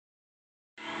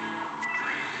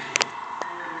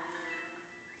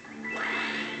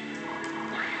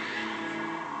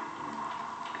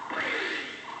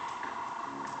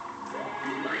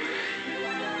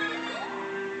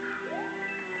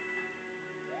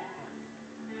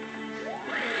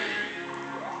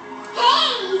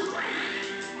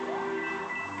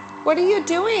What are you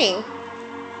doing?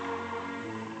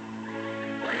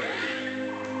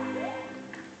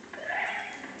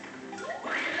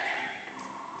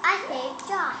 I saved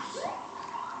Josh.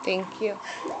 Thank you.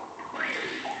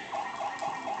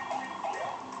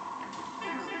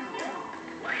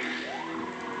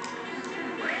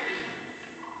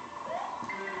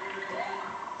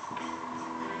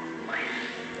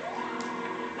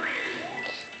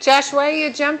 Josh, why are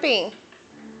you jumping?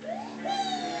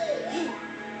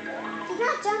 He's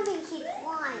not jumping, he's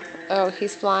flying. Oh,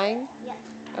 he's flying? Yep.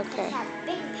 Okay. He has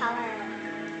big power.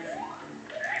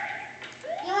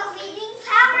 You want leading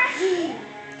power?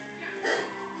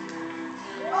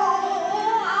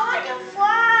 Oh, I want to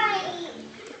fly.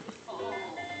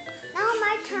 Now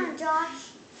my turn, Josh.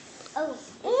 Oh.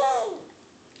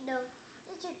 No,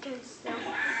 it's your turn still.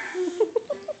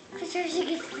 Because yours you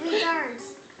get 3 turns.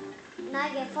 And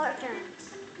I get 4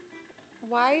 turns.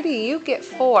 Why do you get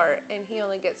 4 and he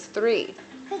only gets 3?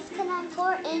 Because I'm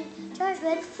 4 and Josh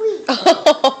gets 3.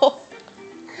 Oh,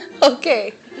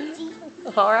 okay. See?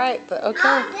 All right, but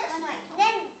okay. This way.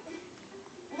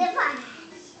 Then one.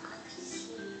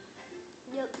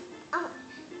 Yep.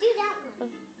 Do that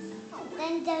one.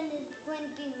 Then it's going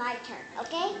to be my turn,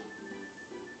 okay?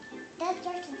 That's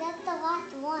the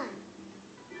last one.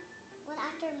 When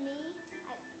after me,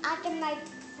 after my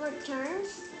 4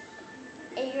 turns,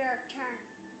 it's your turn.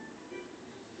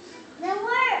 Then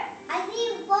where? I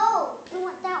need both. You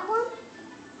want that one?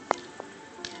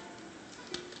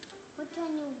 Which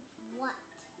one you want?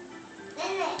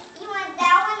 Then you want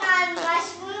that one on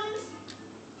mushrooms?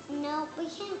 No, we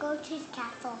can go to his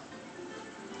castle.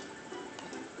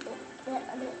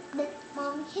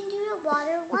 Mom, you can do the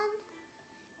water one.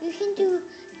 You can do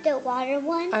the water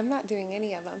one. I'm not doing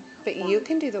any of them, but you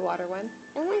can do the water one.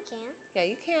 No one can. Yeah,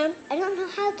 you can. I don't know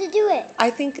how to do it. I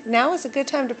think now is a good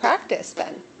time to practice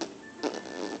then.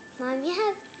 Mom, you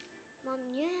have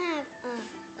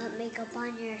makeup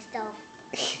on yourself.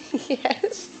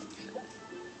 Yes.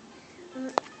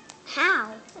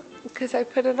 How? Because I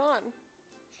put it on.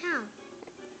 How?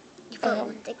 You put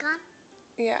lipstick on?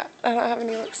 Yeah, I don't have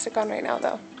any lipstick on right now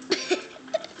though.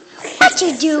 What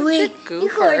you doing? Such a goofer.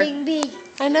 Recording me.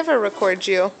 I never record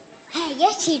you. Hey,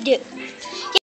 yes you do.